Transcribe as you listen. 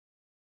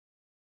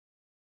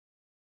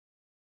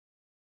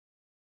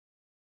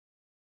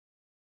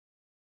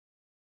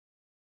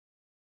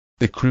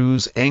The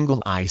Cruise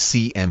Angle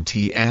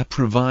iCMT app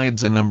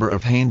provides a number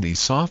of handy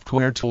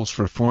software tools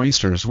for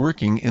foresters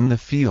working in the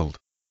field.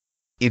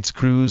 Its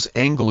Cruise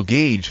Angle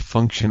Gauge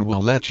function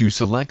will let you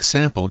select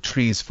sample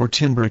trees for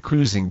timber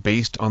cruising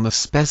based on the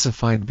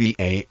specified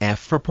BAF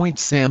for point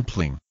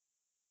sampling.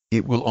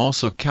 It will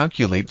also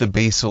calculate the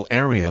basal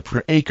area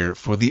per acre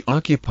for the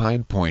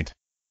occupied point.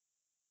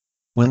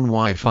 When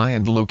Wi-Fi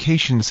and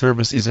location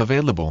service is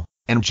available,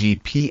 and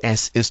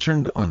GPS is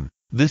turned on,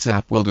 this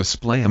app will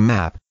display a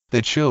map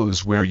that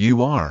shows where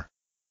you are.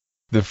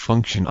 The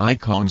function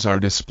icons are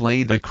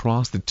displayed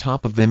across the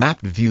top of the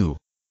map view.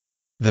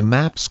 The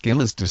map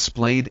scale is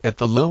displayed at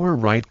the lower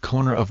right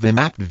corner of the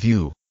map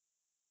view.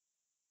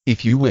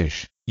 If you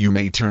wish, you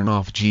may turn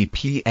off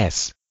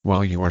GPS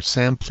while you are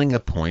sampling a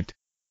point.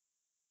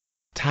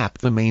 Tap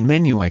the main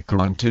menu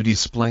icon to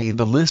display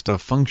the list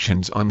of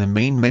functions on the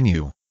main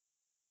menu.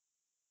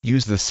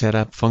 Use the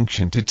setup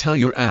function to tell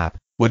your app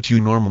what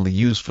you normally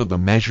use for the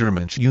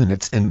measurement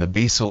units and the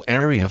basal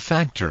area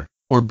factor,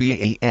 or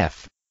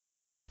BAF.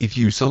 If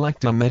you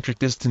select a metric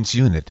distance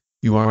unit,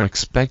 you are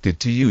expected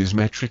to use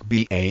metric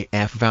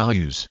BAF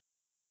values.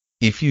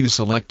 If you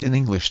select an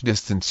English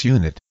distance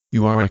unit,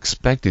 you are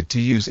expected to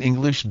use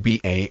English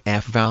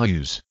BAF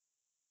values.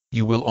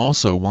 You will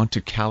also want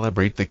to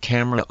calibrate the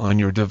camera on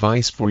your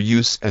device for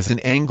use as an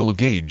angle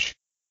gauge.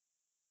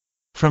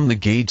 From the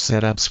gauge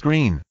setup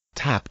screen,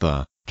 tap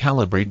the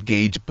Calibrate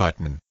Gauge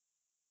button.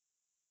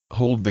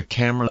 Hold the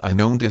camera a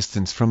known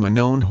distance from a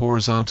known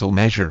horizontal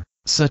measure,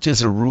 such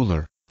as a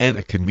ruler, at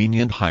a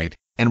convenient height,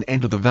 and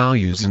enter the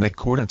values in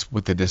accordance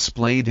with the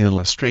displayed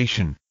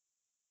illustration.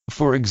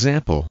 For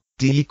example,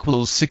 D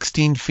equals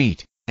 16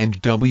 feet,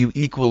 and W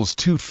equals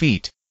 2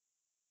 feet.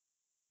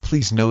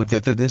 Please note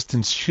that the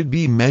distance should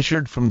be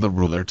measured from the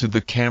ruler to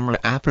the camera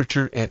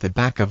aperture at the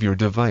back of your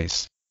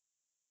device.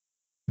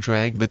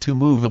 Drag the two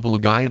movable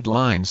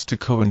guidelines to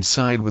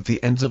coincide with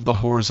the ends of the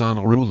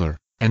horizontal ruler,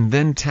 and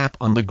then tap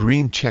on the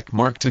green check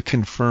mark to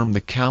confirm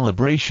the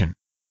calibration.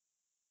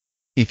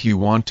 If you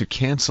want to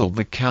cancel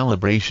the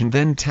calibration,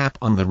 then tap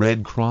on the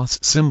red cross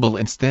symbol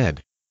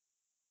instead.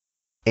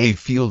 A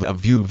field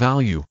of view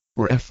value,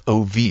 or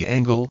FOV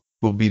angle,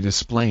 will be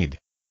displayed.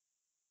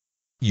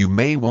 You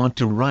may want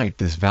to write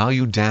this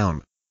value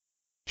down.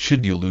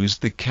 Should you lose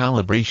the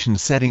calibration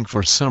setting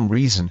for some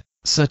reason,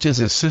 such as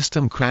a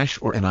system crash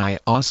or an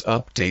iOS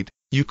update,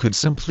 you could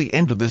simply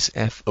enter this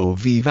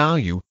FOV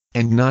value,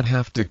 and not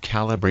have to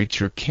calibrate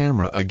your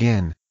camera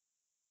again.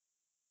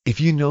 If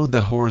you know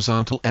the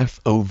horizontal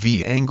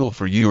FOV angle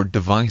for your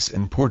device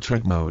in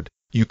portrait mode,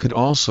 you could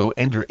also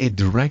enter it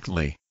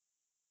directly.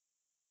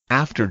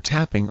 After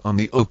tapping on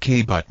the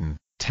OK button,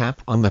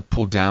 tap on the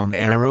pull-down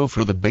arrow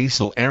for the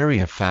basal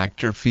area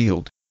factor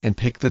field, and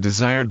pick the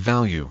desired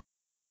value.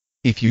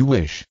 If you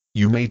wish,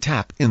 you may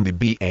tap in the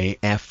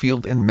BAF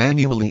field and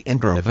manually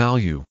enter a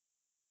value.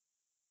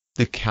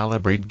 The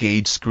Calibrate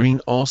Gauge screen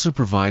also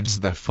provides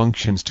the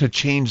functions to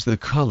change the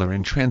color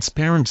and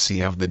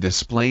transparency of the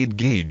displayed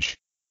gauge.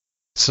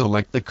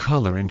 Select the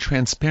color and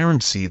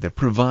transparency that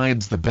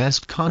provides the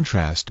best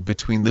contrast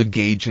between the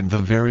gauge and the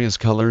various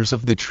colors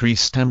of the tree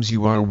stems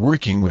you are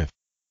working with.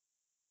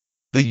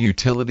 The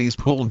Utilities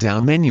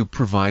pull-down menu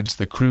provides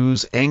the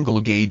Cruise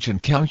Angle Gauge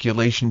and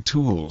calculation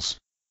tools.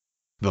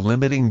 The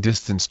Limiting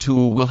Distance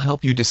tool will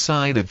help you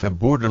decide if a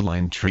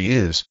borderline tree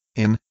is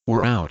in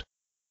or out.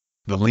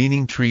 The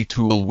Leaning Tree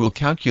tool will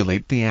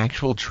calculate the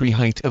actual tree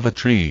height of a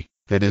tree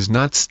that is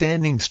not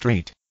standing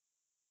straight.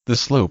 The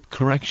Slope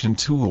Correction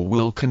tool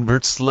will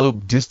convert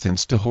slope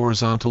distance to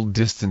horizontal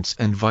distance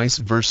and vice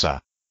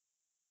versa.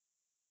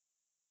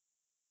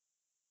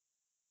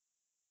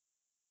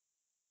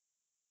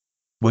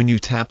 When you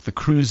tap the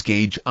Cruise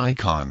Gauge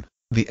icon,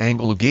 the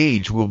angle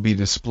gauge will be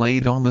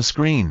displayed on the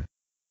screen.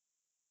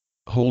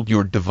 Hold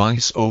your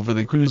device over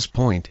the cruise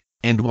point,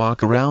 and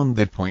walk around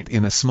that point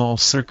in a small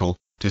circle,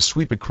 to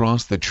sweep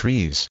across the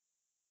trees.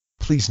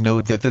 Please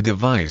note that the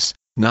device,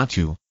 not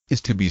you,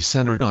 is to be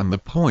centered on the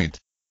point.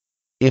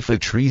 If a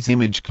tree's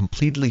image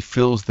completely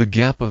fills the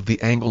gap of the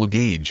angle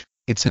gauge,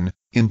 it's an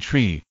in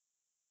tree.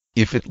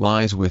 If it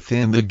lies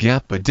within the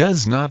gap but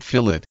does not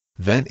fill it,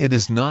 then it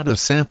is not a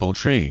sample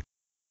tree.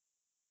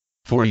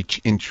 For each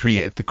in tree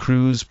at the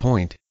cruise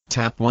point,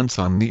 tap once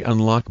on the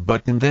unlock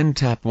button, then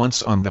tap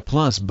once on the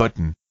plus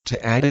button,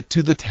 to add it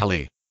to the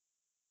tally.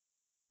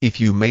 If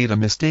you made a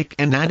mistake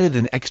and added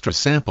an extra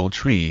sample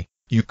tree,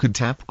 you could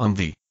tap on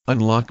the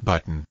unlock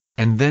button,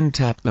 and then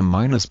tap the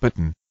minus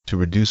button, to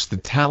reduce the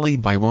tally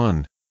by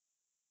 1.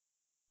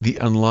 The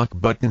unlock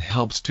button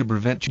helps to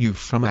prevent you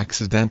from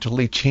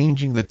accidentally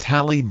changing the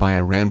tally by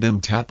a random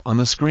tap on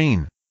the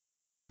screen.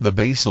 The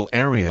basal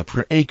area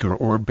per acre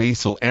or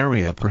basal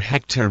area per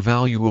hectare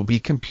value will be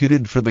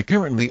computed for the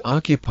currently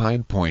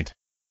occupied point.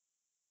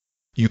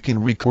 You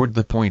can record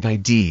the point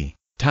ID,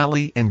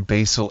 tally and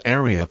basal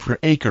area per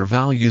acre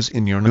values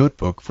in your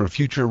notebook for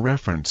future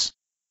reference.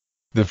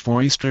 The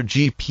Forester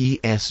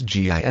GPS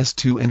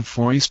GIS2 and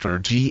Forester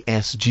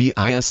GS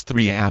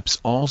GIS3 apps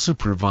also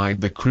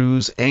provide the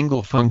cruise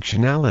angle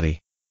functionality.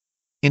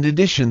 In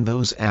addition,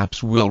 those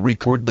apps will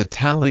record the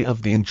tally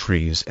of the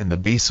entries and the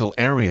basal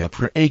area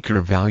per acre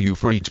value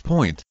for each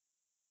point.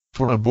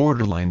 For a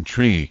borderline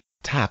tree,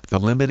 tap the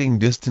limiting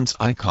distance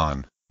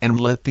icon, and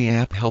let the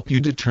app help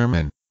you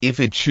determine if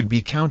it should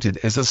be counted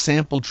as a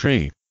sample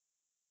tree.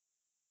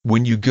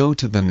 When you go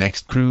to the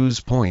next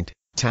cruise point,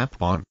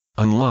 tap on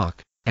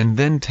Unlock, and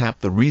then tap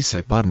the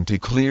Reset button to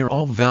clear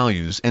all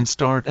values and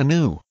start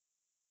anew.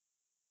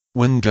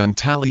 When done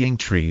tallying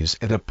trees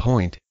at a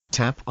point,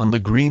 tap on the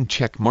green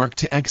check mark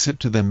to exit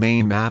to the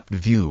main map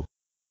view.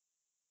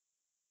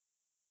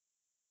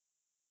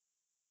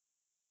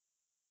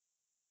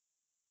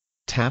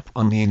 Tap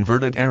on the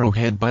inverted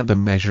arrowhead by the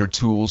Measure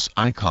Tools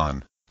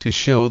icon, to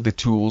show the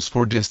tools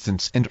for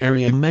distance and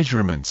area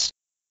measurements.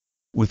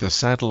 With a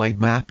satellite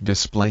map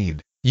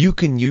displayed, you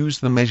can use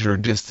the Measure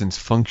Distance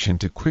function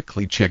to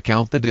quickly check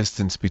out the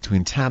distance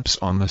between taps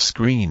on the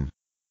screen.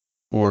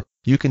 Or,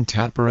 you can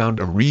tap around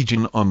a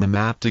region on the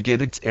map to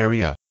get its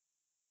area.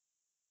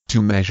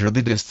 To measure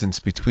the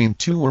distance between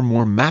two or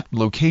more mapped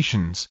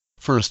locations,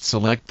 first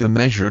select the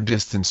Measure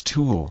Distance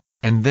tool,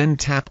 and then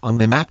tap on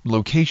the mapped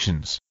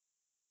locations.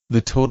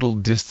 The total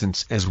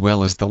distance as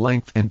well as the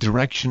length and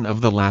direction of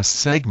the last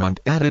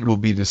segment added will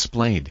be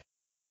displayed.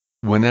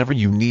 Whenever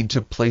you need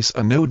to place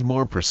a node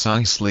more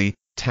precisely,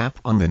 tap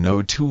on the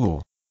Node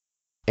tool.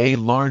 A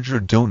larger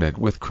donut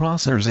with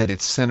crosshairs at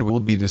its center will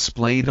be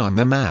displayed on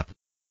the map.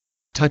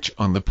 Touch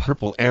on the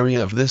purple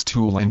area of this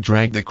tool and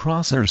drag the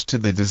crosshairs to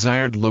the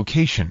desired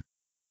location.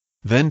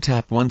 Then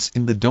tap once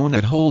in the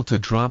donut hole to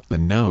drop the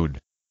node.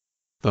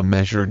 The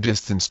Measure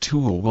Distance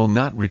tool will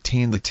not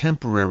retain the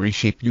temporary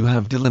shape you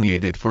have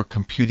delineated for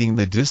computing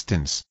the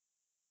distance.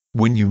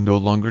 When you no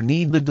longer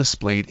need the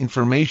displayed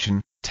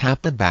information,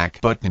 tap the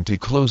Back button to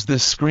close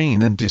this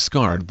screen and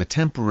discard the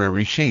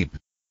temporary shape.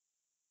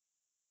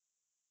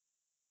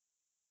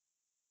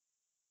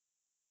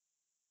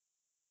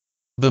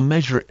 The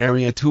Measure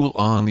Area tool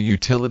on the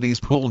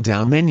Utilities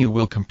pull-down menu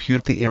will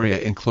compute the area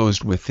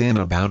enclosed within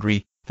a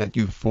boundary that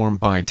you've formed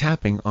by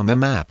tapping on the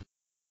map.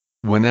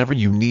 Whenever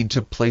you need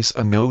to place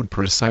a node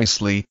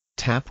precisely,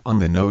 tap on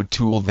the Node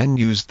tool, then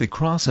use the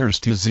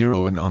crosshairs to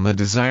zero in on the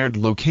desired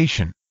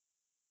location.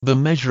 The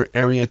Measure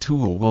Area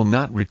tool will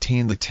not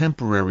retain the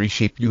temporary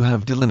shape you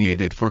have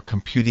delineated for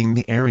computing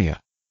the area.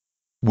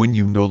 When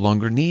you no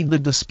longer need the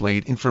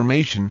displayed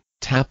information,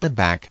 tap the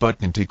Back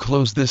button to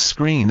close this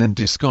screen and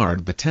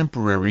discard the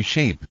temporary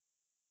shape.